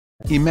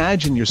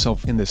Imagine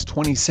yourself in this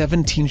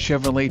 2017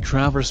 Chevrolet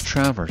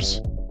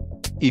Traverse.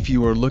 If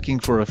you are looking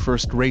for a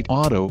first-rate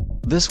auto,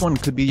 this one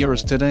could be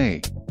yours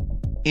today.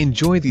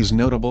 Enjoy these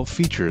notable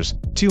features: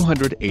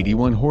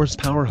 281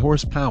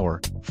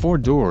 horsepower, 4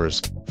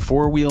 doors,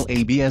 4-wheel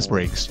ABS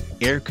brakes,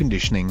 air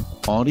conditioning,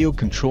 audio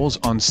controls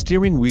on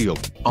steering wheel,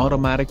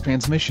 automatic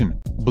transmission,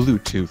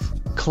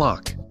 Bluetooth,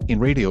 clock,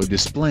 in-radio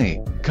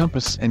display,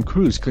 compass and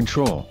cruise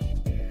control.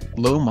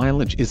 Low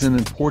mileage is an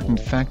important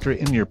factor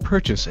in your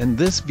purchase, and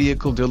this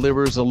vehicle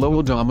delivers a low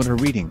odometer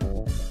reading.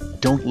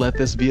 Don't let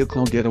this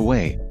vehicle get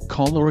away.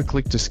 Call or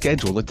click to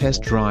schedule a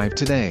test drive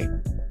today.